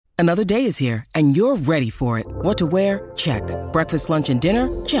Another day is here, and you're ready for it. What to wear? Check. Breakfast, lunch, and dinner?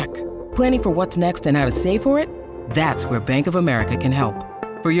 Check. Planning for what's next and how to save for it? That's where Bank of America can help.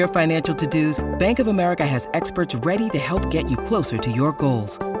 For your financial to-dos, Bank of America has experts ready to help get you closer to your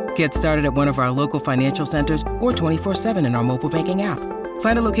goals. Get started at one of our local financial centers or 24/7 in our mobile banking app.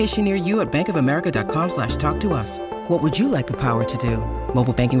 Find a location near you at bankofamerica.com/talktous. What would you like the power to do?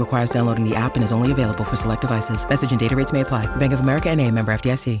 Mobile banking requires downloading the app and is only available for select devices. Message and data rates may apply. Bank of America N.A., member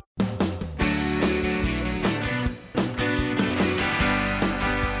FDIC.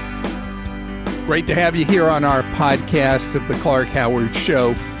 Great to have you here on our podcast of the Clark Howard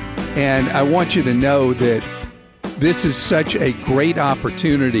Show. And I want you to know that this is such a great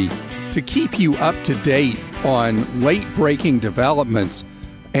opportunity to keep you up to date on late-breaking developments.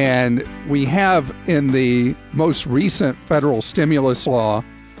 And we have in the most recent federal stimulus law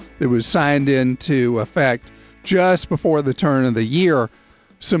that was signed into effect just before the turn of the year,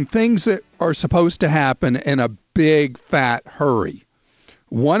 some things that are supposed to happen in a big, fat hurry.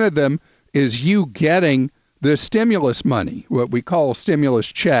 One of them is you getting the stimulus money, what we call stimulus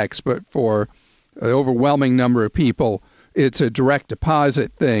checks, but for the overwhelming number of people, it's a direct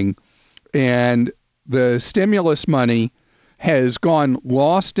deposit thing. And the stimulus money has gone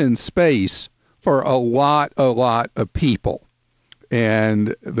lost in space for a lot of people.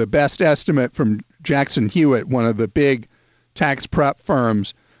 And the best estimate from Jackson Hewitt, one of the big tax prep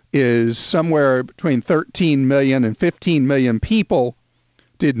firms, is somewhere between 13 million and 15 million people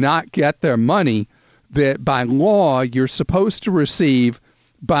did not get their money that by law you're supposed to receive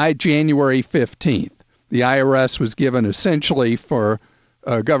by January 15th. The IRS was given essentially for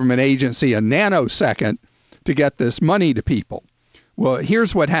a government agency a nanosecond to get this money to people. Well,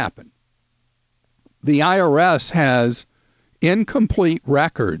 here's what happened. The IRS has incomplete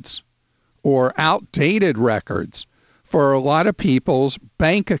records or outdated records for a lot of people's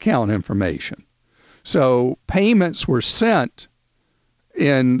bank account information. So payments were sent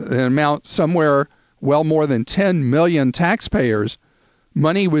in an amount somewhere well more than 10 million taxpayers.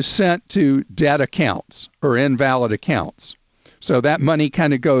 Money was sent to dead accounts or invalid accounts. So that money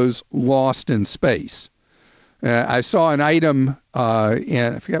kind of goes lost in space. I saw an item,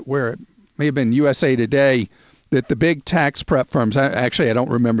 I forget where, it may have been USA Today, that the big tax prep firms, actually I don't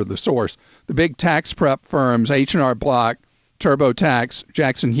remember the source, the big tax prep firms, H&R Block, TurboTax,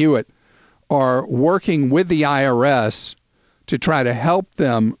 Jackson Hewitt, are working with the IRS to try to help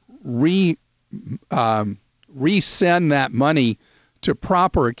them resend that money to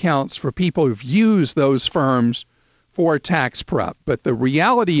proper accounts for people who've used those firms for tax prep. But the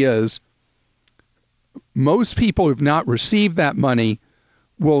reality is, most people who've not received that money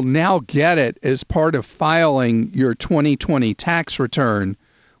will now get it as part of filing your 2020 tax return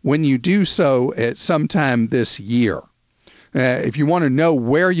when you do so at sometime this year. If you want to know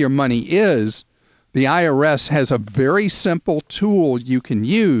where your money is, the IRS has a very simple tool you can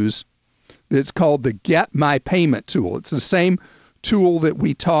use that's called the Get My Payment tool. It's the same tool that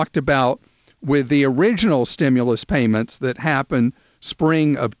we talked about with the original stimulus payments that happened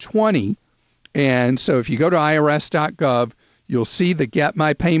spring of 20. And so if you go to irs.gov, you'll see the Get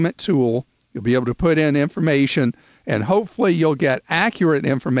My Payment tool. You'll be able to put in information, and hopefully you'll get accurate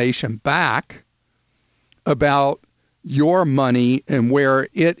information back about your money and where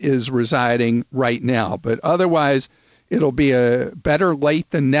it is residing right now. But otherwise, it'll be a better late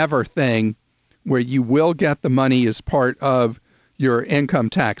than never thing where you will get the money as part of your income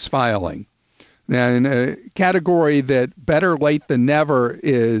tax filing. Now, in a category that better late than never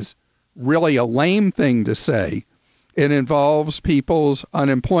is really a lame thing to say, it involves people's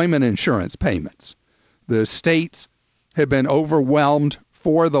unemployment insurance payments. The states have been overwhelmed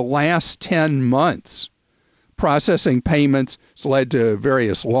for the last 10 months. Processing payments has led to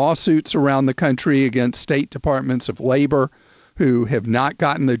various lawsuits around the country against state departments of labor who have not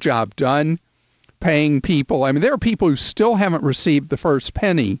gotten the job done, paying people. I mean, there are people who still haven't received the first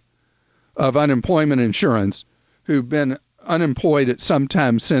penny of unemployment insurance who've been unemployed at some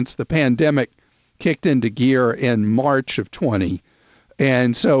time since the pandemic kicked into gear in March of 20.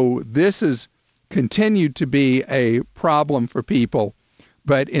 And so this has continued to be a problem for people.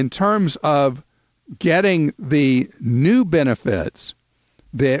 But in terms of getting the new benefits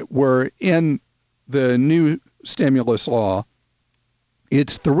that were in the new stimulus law,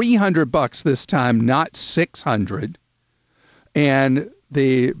 it's $300 this time, not $600. And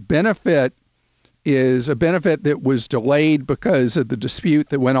the benefit is a benefit that was delayed because of the dispute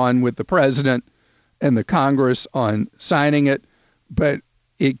that went on with the president and the Congress on signing it. But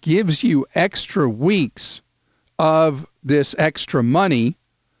it gives you extra weeks of this extra money,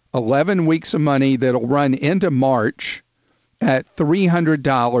 11 weeks of money that'll run into March at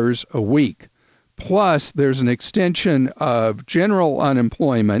 $300 a week. Plus, there's an extension of general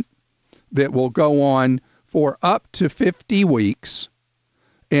unemployment that will go on for up to 50 weeks.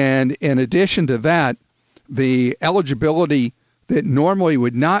 And in addition to that, the eligibility that normally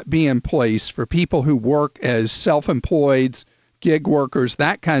would not be in place for people who work as self-employed, gig workers,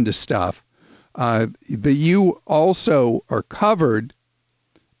 that kind of stuff, you also are covered,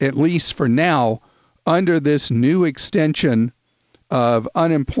 at least for now, under this new extension of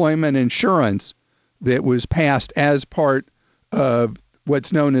unemployment insurance that was passed as part of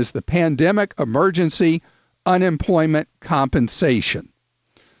what's known as the Pandemic Emergency Unemployment Compensation.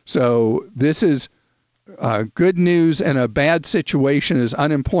 So this is good news in a bad situation as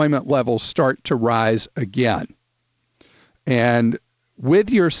unemployment levels start to rise again. And with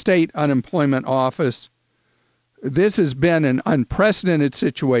your state unemployment office, this has been an unprecedented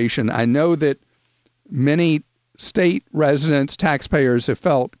situation. I know that many state residents, taxpayers have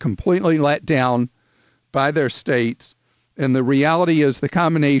felt completely let down by their states. And the reality is the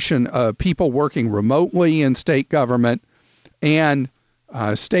combination of people working remotely in state government and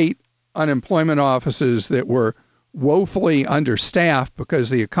state unemployment offices that were woefully understaffed because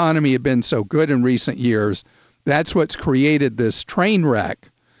the economy had been so good in recent years. That's what's created this train wreck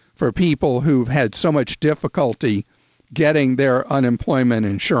for people who've had so much difficulty getting their unemployment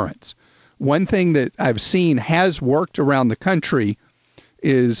insurance. One thing that I've seen has worked around the country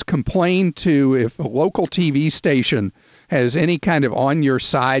is complain to if a local TV station has any kind of on your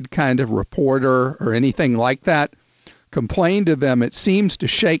side kind of reporter or anything like that, complain to them. It seems to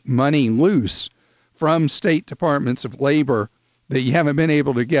shake money loose from state departments of labor that you haven't been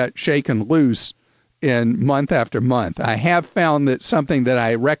able to get shaken loose in month after month. I have found that something that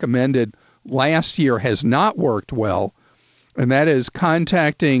I recommended last year has not worked well, and that is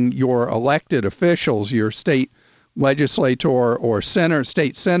contacting your elected officials, your state legislator or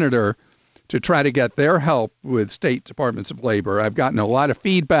state senator, to try to get their help with state departments of labor. I've gotten a lot of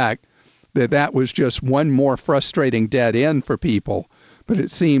feedback that was just one more frustrating dead end for people, but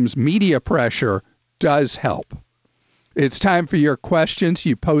it seems media pressure does help. It's time for your questions.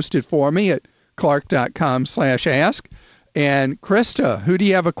 You posted for me at clark.com/ask. And Krista, who do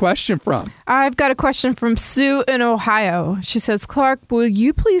you have a question from? I've got a question from Sue in Ohio. She says, Clark, will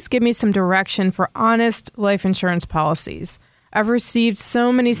you please give me some direction for honest life insurance policies? I've received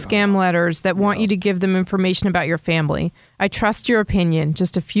so many scam letters that want you to give them information about your family. I trust your opinion.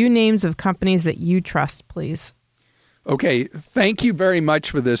 Just a few names of companies that you trust, please. Okay, thank you very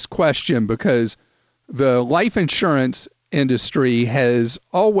much for this question, because the life insurance industry has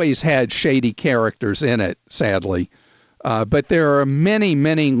always had shady characters in it, sadly. But there are many,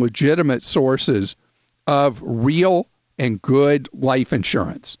 many legitimate sources of real and good life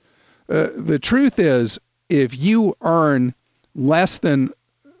insurance. The truth is, if you earn less than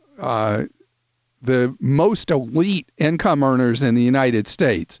the most elite income earners in the United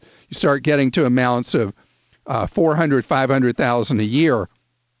States, you start getting to amounts of $400,000, $500,000 a year,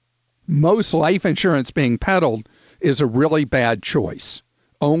 most life insurance being peddled is a really bad choice.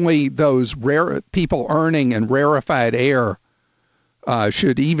 Only those rare people earning in rarefied air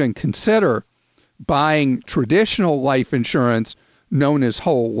should even consider buying traditional life insurance known as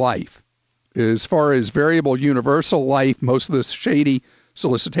whole life. As far as variable universal life, most of the shady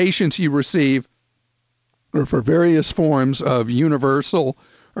solicitations you receive are for various forms of universal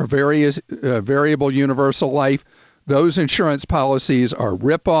or various variable universal life. Those insurance policies are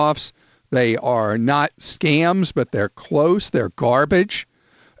ripoffs. They are not scams, but they're close. They're garbage.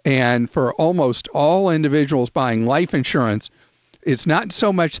 And for almost all individuals buying life insurance, it's not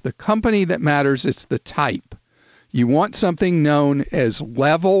so much the company that matters, it's the type. You want something known as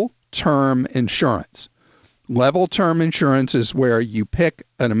level term insurance. Level term insurance is where you pick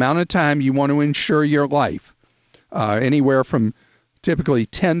an amount of time you want to insure your life, anywhere from typically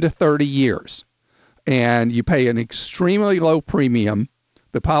 10 to 30 years. And you pay an extremely low premium.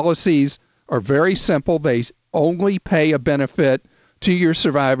 The policies are very simple. They only pay a benefit to your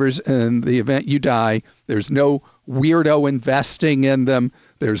survivors in the event you die. There's no weirdo investing in them.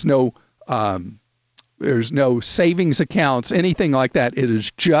 There's no savings accounts, anything like that. It is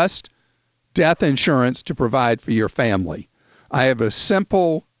just death insurance to provide for your family. I have a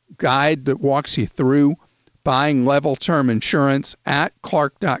simple guide that walks you through buying level term insurance at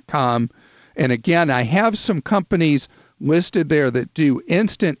clark.com. And again, I have some companies listed there that do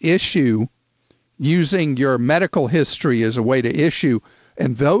instant issue using your medical history as a way to issue.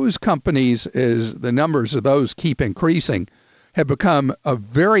 And those companies, as the numbers of those keep increasing, have become a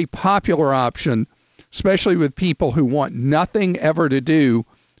very popular option, especially with people who want nothing ever to do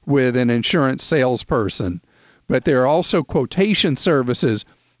with an insurance salesperson. But there are also quotation services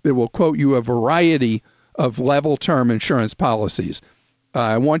that will quote you a variety of level term insurance policies.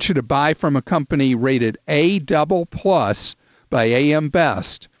 I want you to buy from a company rated A+ by AM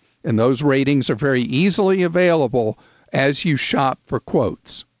Best, and those ratings are very easily available as you shop for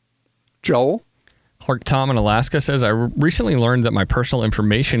quotes. Joel? Clark Tom in Alaska says, I recently learned that my personal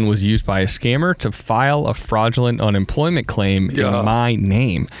information was used by a scammer to file a fraudulent unemployment claim in my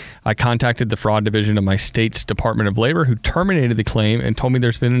name. I contacted the fraud division of my state's Department of Labor, who terminated the claim and told me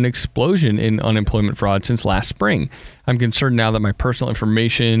there's been an explosion in unemployment fraud since last spring. I'm concerned now that my personal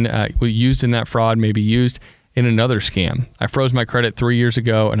information used in that fraud may be used in another scam. I froze my credit 3 years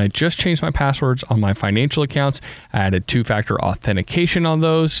ago, and I just changed my passwords on my financial accounts. I added two-factor authentication on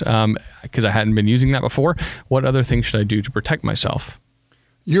those because I hadn't been using that before. What other things should I do to protect myself?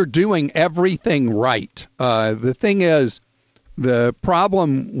 You're doing everything right. The thing is, the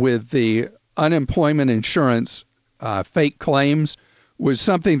problem with the unemployment insurance fake claims was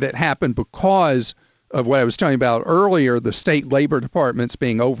something that happened because of what I was talking about earlier, the state labor departments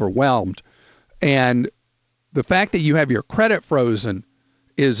being overwhelmed. And the fact that you have your credit frozen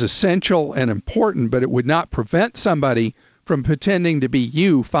is essential and important, but it would not prevent somebody from pretending to be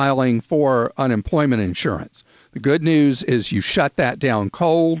you filing for unemployment insurance. The good news is you shut that down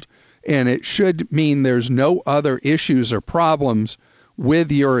cold, and it should mean there's no other issues or problems with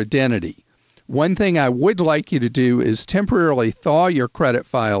your identity. One thing I would like you to do is temporarily thaw your credit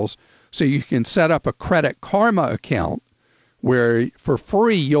files so you can set up a Credit Karma account where for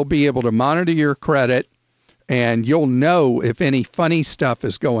free you'll be able to monitor your credit, and you'll know if any funny stuff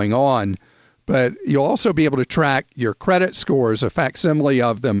is going on, but you'll also be able to track your credit scores, a facsimile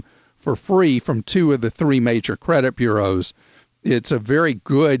of them, for free from 2 of the 3 major credit bureaus. It's a very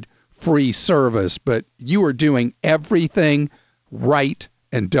good free service, but you are doing everything right,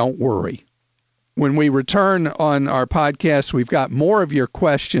 and don't worry. When we return on our podcast, we've got more of your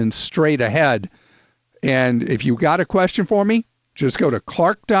questions straight ahead. And if you got a question for me, just go to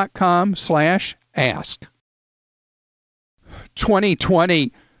clark.com/ask.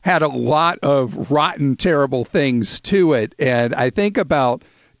 2020 had a lot of rotten, terrible things to it. And I think about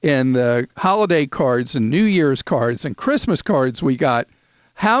in the holiday cards and New Year's cards and Christmas cards we got,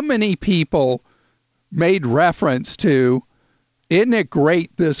 how many people made reference to, isn't it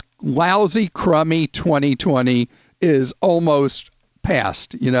great this lousy, crummy 2020 is almost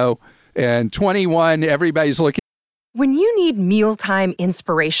past, and 21, everybody's looking. When you need mealtime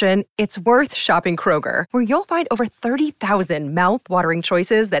inspiration, it's worth shopping Kroger, where you'll find over 30,000 mouth-watering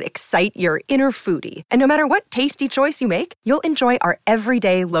choices that excite your inner foodie. And no matter what tasty choice you make, you'll enjoy our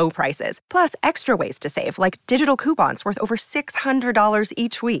everyday low prices, plus extra ways to save, like digital coupons worth over $600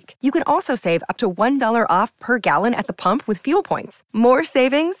 each week. You can also save up to $1 off per gallon at the pump with fuel points. More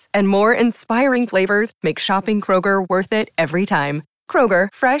savings and more inspiring flavors make shopping Kroger worth it every time. Kroger,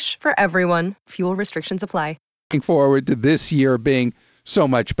 fresh for everyone. Fuel restrictions apply. Forward to this year being so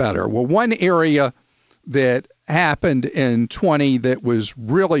much better. Well, one area that happened in 20 that was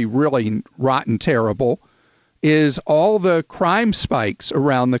really, really rotten terrible is all the crime spikes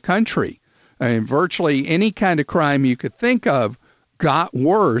around the country. I mean, virtually any kind of crime you could think of got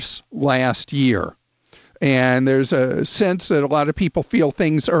worse last year. And there's a sense that a lot of people feel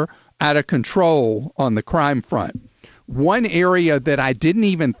things are out of control on the crime front. One area that I didn't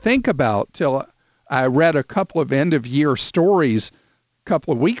even think about till I read a couple of end-of-year stories a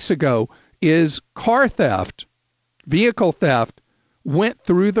couple of weeks ago is car theft. Vehicle theft went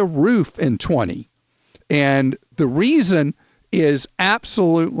through the roof in 20. And the reason is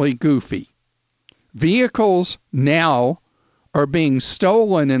absolutely goofy. Vehicles now are being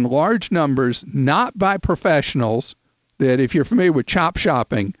stolen in large numbers, not by professionals, that if you're familiar with chop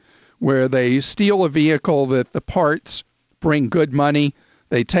shopping, where they steal a vehicle that the parts bring good money,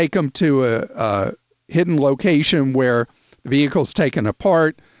 they take them to a hidden location where the vehicle's taken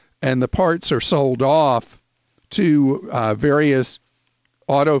apart and the parts are sold off to various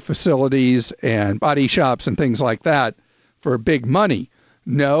auto facilities and body shops and things like that for big money.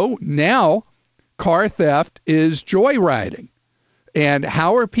 No, now car theft is joyriding. And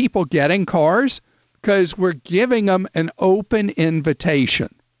how are people getting cars? Because we're giving them an open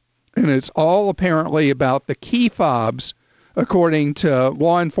invitation. And it's all apparently about the key fobs, according to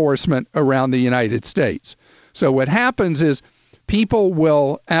law enforcement around the United States. So what happens is people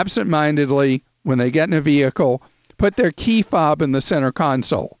will absentmindedly, when they get in a vehicle, put their key fob in the center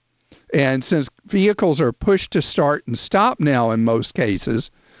console. And since vehicles are pushed to start and stop now in most cases,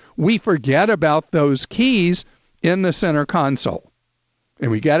 we forget about those keys in the center console.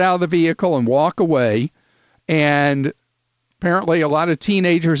 And we get out of the vehicle and walk away. And apparently a lot of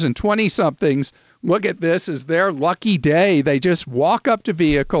teenagers and 20-somethings look at this as their lucky day. They just walk up to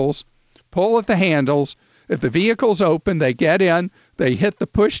vehicles, pull at the handles. If the vehicle's open, they get in, they hit the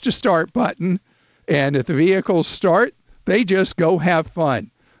push to start button, and if the vehicles start, they just go have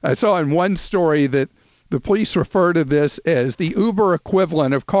fun. I saw in one story that the police refer to this as the Uber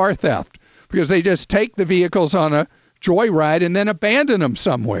equivalent of car theft, because they just take the vehicles on a joyride and then abandon them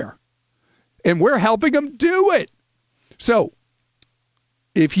somewhere. And we're helping them do it. So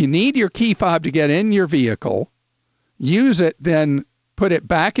if you need your key fob to get in your vehicle, use it, then put it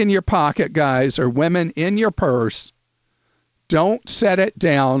back in your pocket, guys, or women, in your purse. Don't set it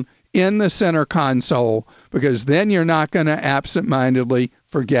down in the center console, because then you're not going to absentmindedly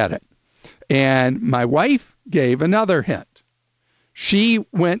forget it. And my wife gave another hint. She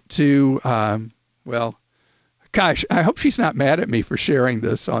went to, gosh, I hope she's not mad at me for sharing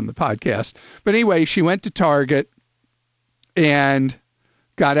this on the podcast. But anyway, she went to Target and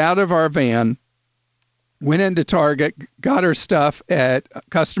got out of our van, went into Target, got her stuff at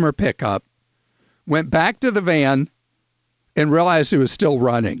customer pickup, went back to the van, and realized it was still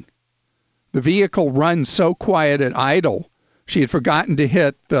running. The vehicle runs so quiet at idle, she had forgotten to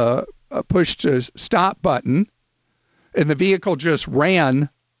hit the push to stop button, and the vehicle just ran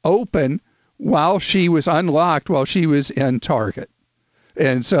open while she was unlocked, while she was in Target.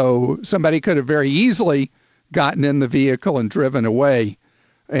 And so somebody could have very easily gotten in the vehicle and driven away.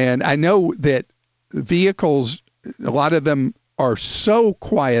 And I know that vehicles, a lot of them are so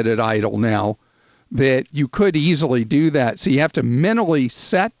quiet at idle now that you could easily do that. So you have to mentally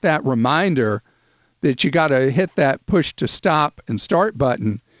set that reminder that you got to hit that push to stop and start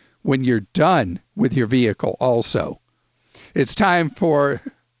button when you're done with your vehicle also. It's time for,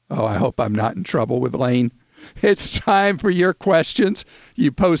 I hope I'm not in trouble with Lane. It's time for your questions.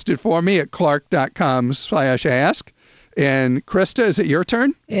 You posted for me at clark.com/ask. And Krista, is it your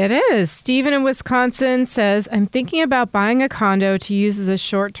turn? It is. Stephen in Wisconsin says, I'm thinking about buying a condo to use as a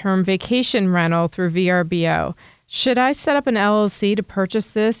short-term vacation rental through VRBO. Should I set up an LLC to purchase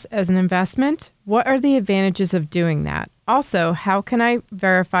this as an investment? What are the advantages of doing that? Also, how can I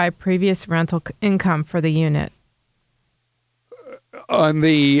verify previous rental income for the unit? On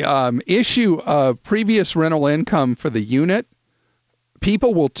the issue of previous rental income for the unit,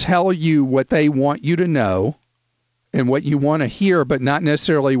 people will tell you what they want you to know and what you want to hear, but not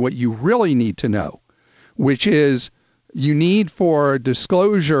necessarily what you really need to know, which is you need for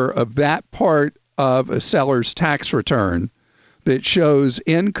disclosure of that part of a seller's tax return that shows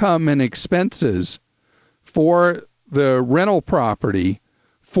income and expenses for the rental property.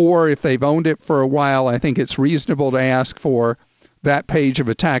 For if they've owned it for a while, I think it's reasonable to ask for that page of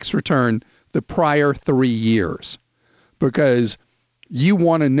a tax return the prior 3 years, because you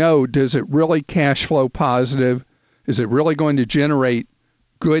want to know, does it really cash flow positive? Is it really going to generate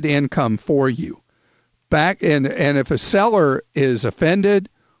good income for you? And if a seller is offended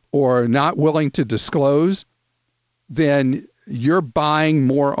or not willing to disclose, then you're buying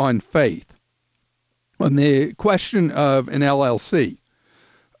more on faith. On the question of an LLC,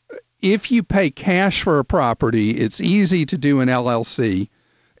 if you pay cash for a property, it's easy to do an LLC,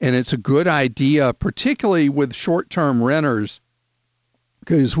 and it's a good idea, particularly with short-term renters,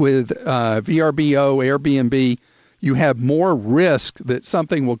 because with VRBO, Airbnb, you have more risk that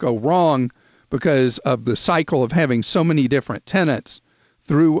something will go wrong because of the cycle of having so many different tenants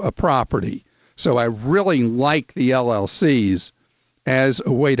through a property. So I really like the LLCs as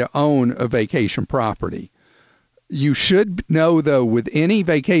a way to own a vacation property. You should know, though, with any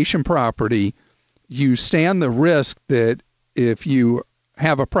vacation property, you stand the risk that if you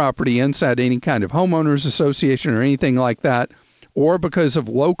have a property inside any kind of homeowners association or anything like that, or because of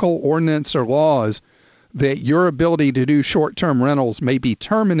local ordinance or laws, that your ability to do short-term rentals may be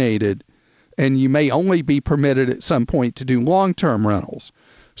terminated, and you may only be permitted at some point to do long-term rentals.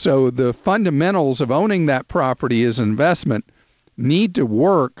 So the fundamentals of owning that property as an investment need to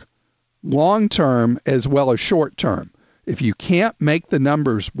work long-term as well as short-term. If you can't make the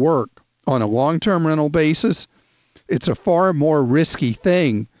numbers work on a long-term rental basis, it's a far more risky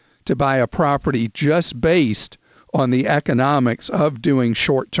thing to buy a property just based on the economics of doing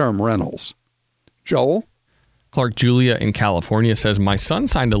short-term rentals. Joel? Clark, Julia in California says, my son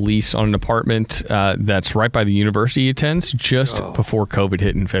signed a lease on an apartment that's right by the university he attends just before COVID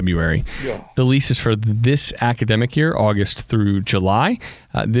hit in February. Yeah. The lease is for this academic year, August through July.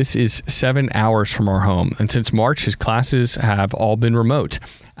 This is 7 hours from our home. And since March, his classes have all been remote.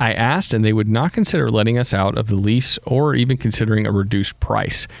 I asked, and they would not consider letting us out of the lease or even considering a reduced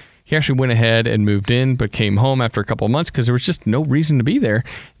price. He actually went ahead and moved in, but came home after a couple of months because there was just no reason to be there.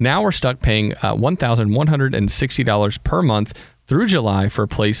 Now we're stuck paying $1,160 per month through July for a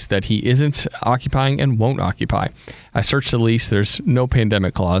place that he isn't occupying and won't occupy. I searched the lease. There's no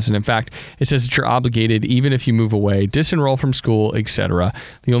pandemic clause. And in fact, it says that you're obligated even if you move away, disenroll from school, etc.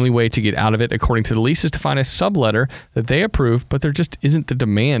 The only way to get out of it, according to the lease, is to find a subletter that they approve, but there just isn't the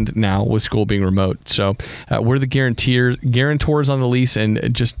demand now with school being remote. So we're the guarantors on the lease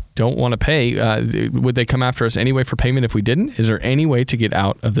and just don't want to pay. Would they come after us anyway for payment if we didn't? Is there any way to get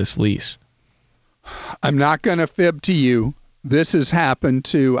out of this lease? I'm not going to fib to you. This has happened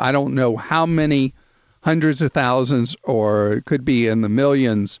to, I don't know how many hundreds of thousands, or it could be in the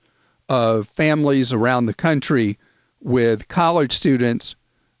millions of families around the country with college students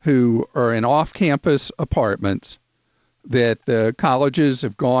who are in off-campus apartments that the colleges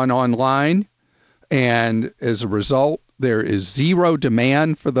have gone online. And as a result, there is zero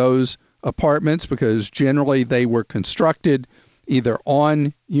demand for those apartments because generally they were constructed either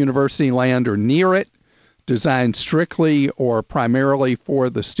on university land or near it, designed strictly or primarily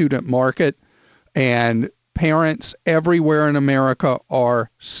for the student market. And parents everywhere in America are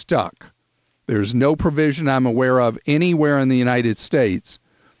stuck. There's no provision I'm aware of anywhere in the United States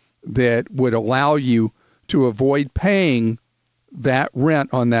that would allow you to avoid paying that rent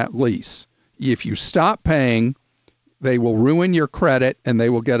on that lease. If you stop paying, they will ruin your credit and they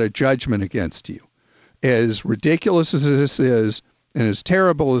will get a judgment against you. As ridiculous as this is, and as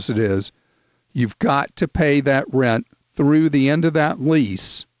terrible as it is, you've got to pay that rent through the end of that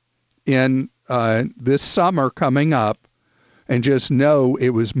lease in this summer coming up, and just know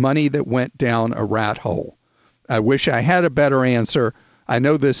it was money that went down a rat hole. I wish I had a better answer. I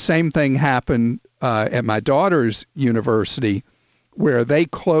know this same thing happened at my daughter's university, where they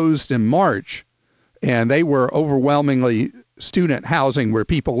closed in March, and they were overwhelmingly student housing where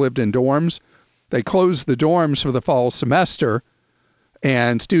people lived in dorms. They closed the dorms for the fall semester,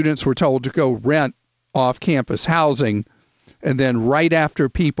 and students were told to go rent off-campus housing. And then right after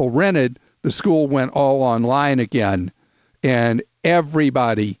people rented, the school went all online again. And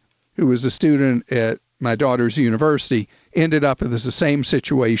everybody who was a student at my daughter's university ended up in the same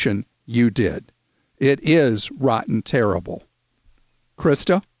situation you did. It is rotten terrible.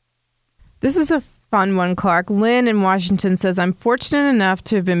 Krista? This is a fun one, Clark. Lynn in Washington says, I'm fortunate enough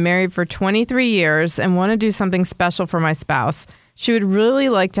to have been married for 23 years and want to do something special for my spouse. She would really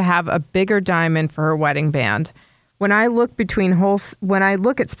like to have a bigger diamond for her wedding band. When I look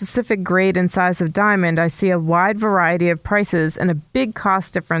at specific grade and size of diamond, I see a wide variety of prices and a big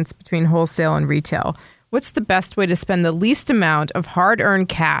cost difference between wholesale and retail. What's the best way to spend the least amount of hard-earned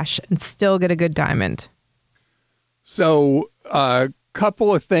cash and still get a good diamond? So a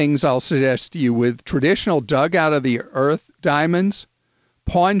couple of things I'll suggest to you. With traditional dug-out-of-the-earth diamonds,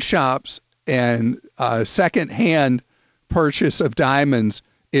 pawn shops and second-hand purchase of diamonds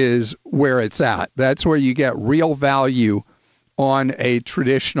is where it's at. That's where you get real value on a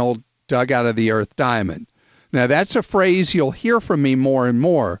traditional dug-out-of-the-earth diamond. Now, that's a phrase you'll hear from me more and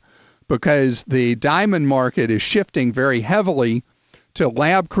more because the diamond market is shifting very heavily to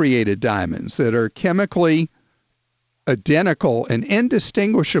lab-created diamonds that are chemically identical and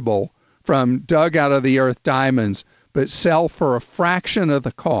indistinguishable from dug-out-of-the-earth diamonds, but sell for a fraction of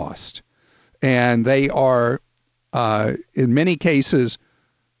the cost. And they are, in many cases,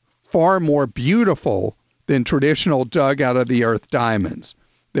 far more beautiful than traditional dug-out-of-the-earth diamonds.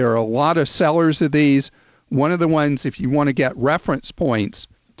 There are a lot of sellers of these. One of the ones, if you want to get reference points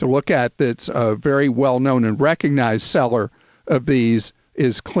to look at, that's a very well-known and recognized seller of these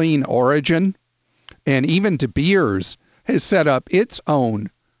is Clean Origin. And even De Beers has set up its own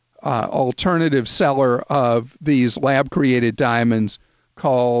alternative seller of these lab-created diamonds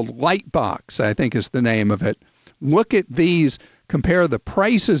called Lightbox, I think is the name of it. Look at these. Compare the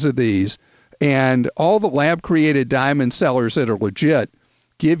prices of these, and all the lab-created diamond sellers that are legit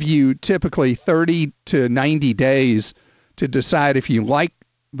give you typically 30 to 90 days to decide if you like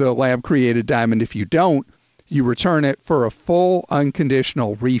the lab-created diamond. If you don't, you return it for a full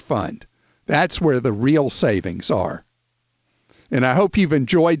unconditional refund. That's where the real savings are. And I hope you've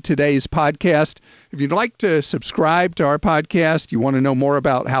enjoyed today's podcast. If you'd like to subscribe to our podcast, you want to know more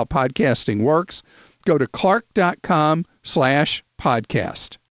about how podcasting works, go to clark.com/podcast.